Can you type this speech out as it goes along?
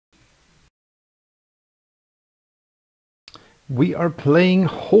We are playing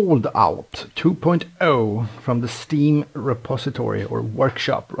Holdout 2.0 from the Steam repository, or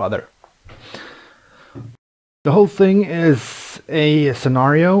workshop rather. The whole thing is a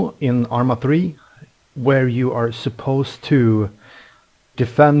scenario in Arma 3 where you are supposed to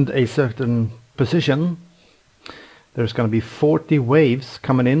defend a certain position. There's going to be 40 waves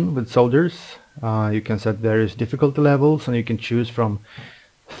coming in with soldiers. You can set various difficulty levels and you can choose from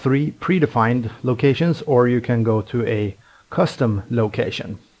 3 predefined locations, or you can go to a custom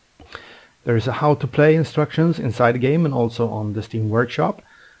location. There's a how to play instructions inside the game and also on the Steam workshop.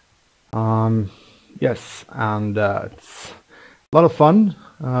 Yes, and it's a lot of fun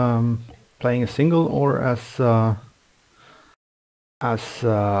playing a single or as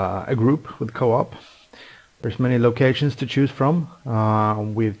a group with co-op. There's many locations to choose from.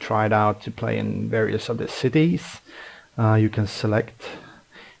 We've tried out to play in various of the cities. You can select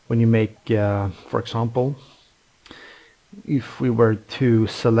when you make, for example, if we were to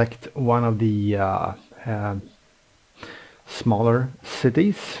select one of the smaller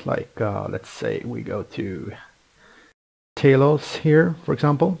cities, like let's say we go to Telos here, for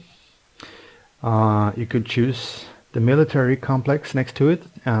example, you could choose the military complex next to it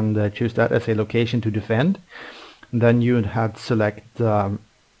and choose that as a location to defend. And then you would have to select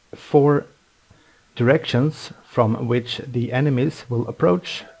 4 directions from which the enemies will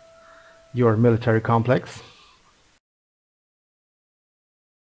approach your military complex.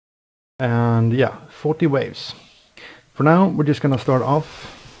 And yeah, 40 waves. For now, we're just gonna start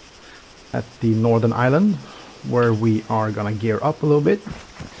off at the northern island, where we are gonna gear up a little bit.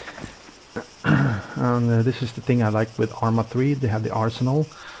 And this is the thing I like with Arma 3. They have the arsenal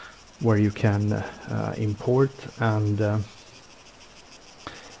where you can import and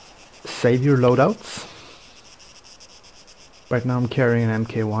save your loadouts. Right now I'm carrying an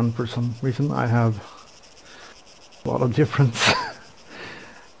MK1 for some reason. I have a lot of different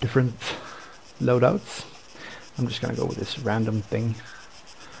loadouts. I'm just gonna go with this random thing,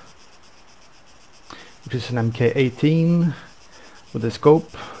 which is an MK18 with a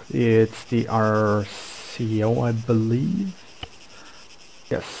scope. It's the RCO, I believe.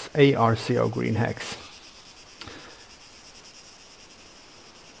 Yes, ARCO green hex.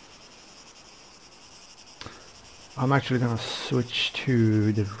 I'm actually gonna switch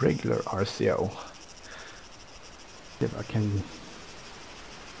to the regular RCO. If I can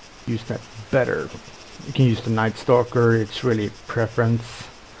use that better. You can use the Night Stalker. It's really preference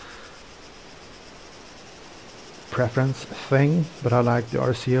thing, but I like the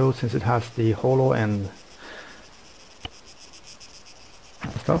RCO since it has the holo and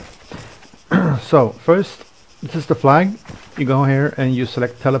stuff. So first, this is the flag. You go here and you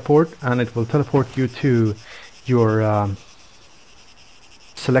select teleport, and it will teleport you to your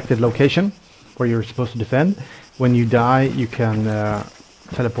selected location where you're supposed to defend. When you die, you can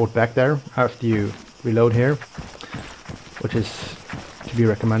teleport back there after you reload here, which is to be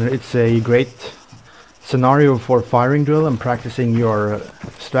recommended. It's a great scenario for firing drill and practicing your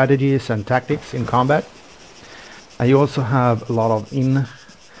strategies and tactics in combat. And you also have a lot of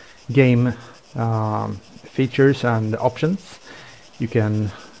in-game features and options. You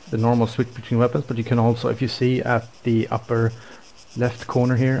can the normal switch between weapons, but you can also, if you see at the upper left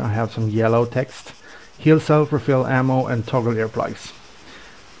corner here, I have some yellow text: heal self, refill ammo, and toggle earplugs.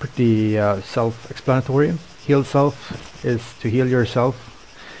 Pretty self-explanatory. Heal self is to heal yourself.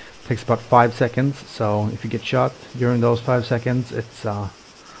 Takes about 5 seconds, so if you get shot during those 5 seconds, it's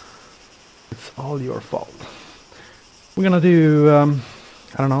all your fault. We're gonna do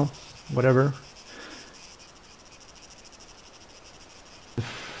I don't know, whatever.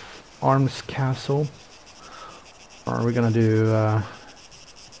 Arms Castle, or we're gonna do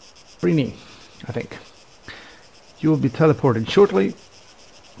Brini, I think. You will be teleported shortly.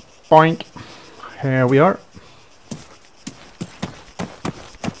 Boink. Here we are.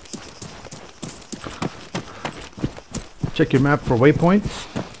 Check your map for waypoints.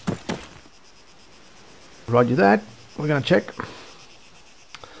 Roger that. We're gonna check.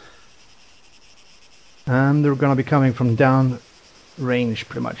 And they're gonna be coming from down range,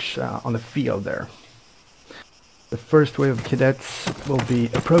 pretty much on the field there. The first wave of cadets will be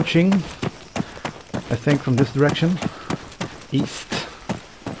approaching, I think, from this direction, east.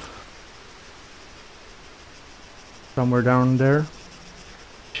 Somewhere down there.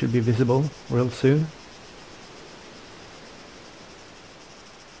 Should be visible real soon.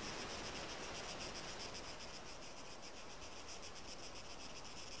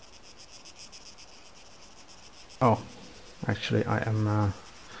 Oh, actually I am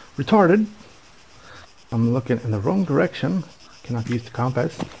retarded. I'm looking in the wrong direction. Cannot use the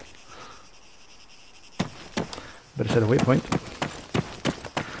compass. Better set a waypoint.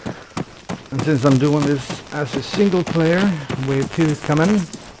 And since I'm doing this as a single player, wave 2 is coming.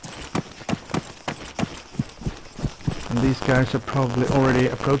 And these guys are probably already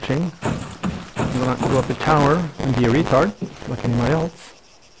approaching. I'm gonna go up the tower and be a retard, like anybody else.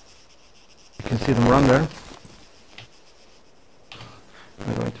 You can see them run there.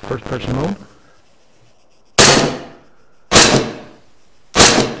 I'm going to first person mode.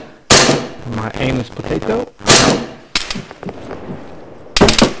 And my aim is potato.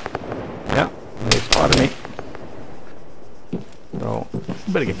 Yeah, they spotted me. So,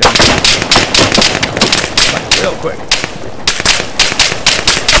 better get down. Real quick.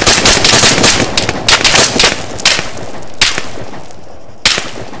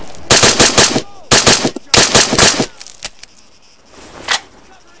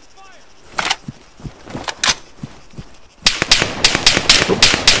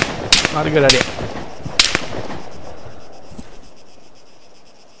 Not a good idea.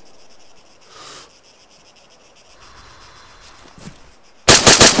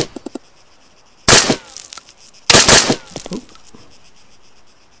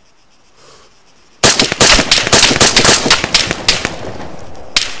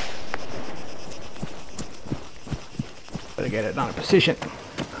 Better get it on a position.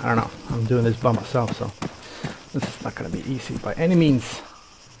 I don't know. I'm doing this by myself, so this is not going to be easy by any means.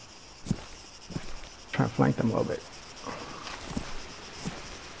 Try and flank them a little bit.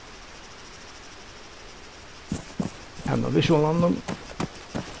 Have no visual on them.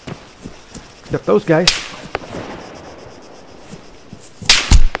 Except those guys.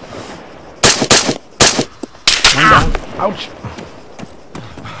 One down. Ouch!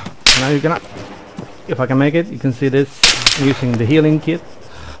 Now you're gonna... If I can make it, you can see this using the healing kit.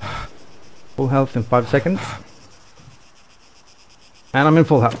 Full health in 5 seconds. And I'm in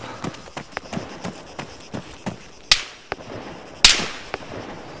full health.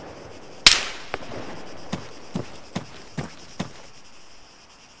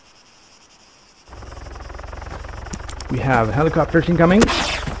 We have helicopters incoming.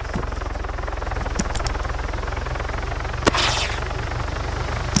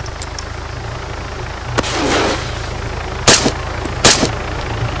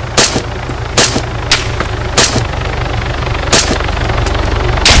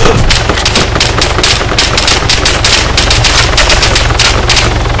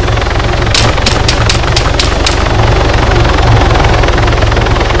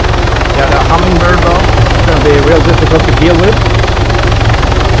 Yeah, the hummingbird though. Be real difficult to deal with.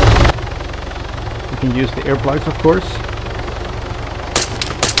 You can use the earplugs, of course.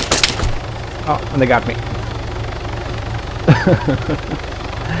 Oh, and they got me.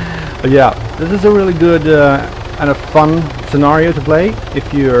 But yeah, this is a really good and a fun scenario to play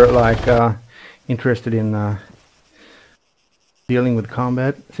if you're like interested in dealing with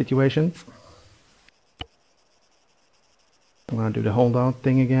combat situations. I'm gonna do the holdout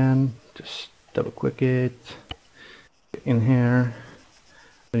thing again. Just double click it, get in here,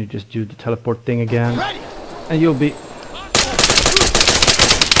 then you just do the teleport thing again, and you'll be...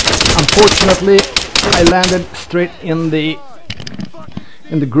 Unfortunately, I landed straight in the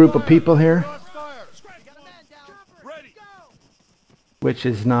group of people here, which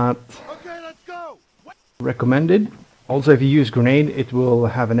is not recommended. Also, if you use grenade, it will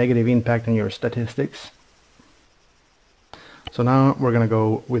have a negative impact on your statistics. So now we're gonna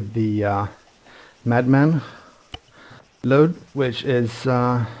go with the Madman load, which is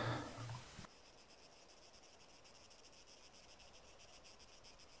yeah.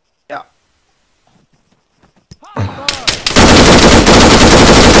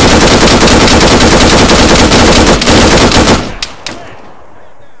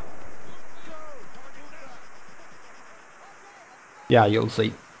 Yeah, you'll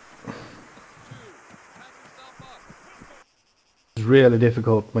see. It's really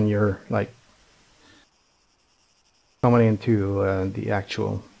difficult when you're like coming into the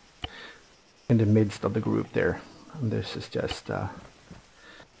actual in the midst of the group there, and this is just the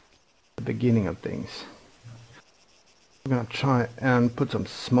beginning of things. I'm gonna try and put some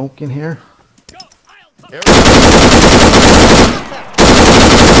smoke in here.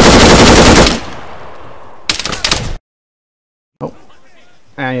 Oh,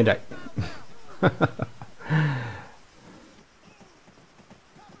 and you died.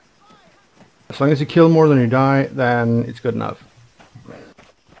 As long as you kill more than you die, then it's good enough.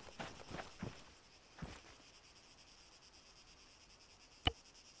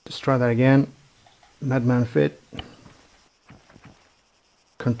 Let's try that again. Madman fit.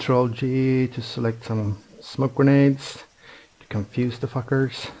 Control G to select some smoke grenades to confuse the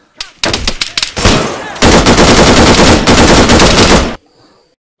fuckers.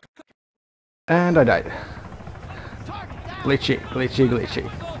 And I died. Glitchy, glitchy,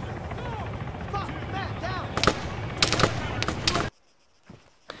 glitchy.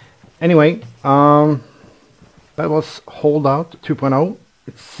 Anyway, that was Holdout 2.0.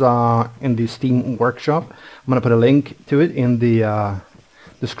 It's in the Steam workshop. I'm gonna put a link to it in the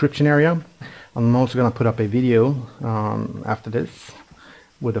description area. I'm also gonna put up a video after this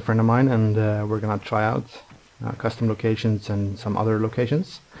with a friend of mine, and we're gonna try out custom locations and some other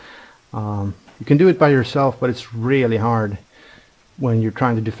locations. You can do it by yourself, but it's really hard when you're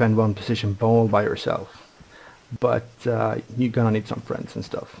trying to defend one position all by yourself. But you're gonna need some friends and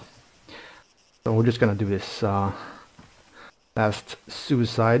stuff. So we're just gonna do this last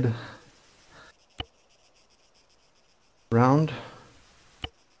suicide round,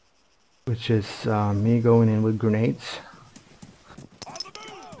 which is me going in with grenades.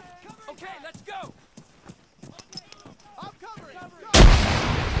 Okay, let's go. I'm covering.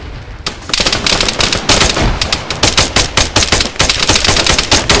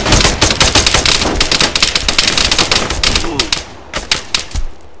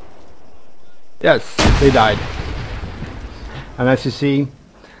 Yes, they died. And as you see,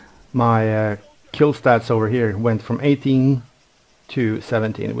 my kill stats over here went from 18 to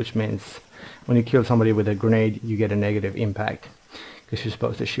 17, which means when you kill somebody with a grenade, you get a negative impact, because you're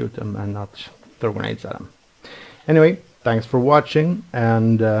supposed to shoot them and not throw grenades at them. Anyway, thanks for watching,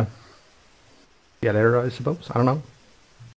 and yeah, later, I suppose. I don't know.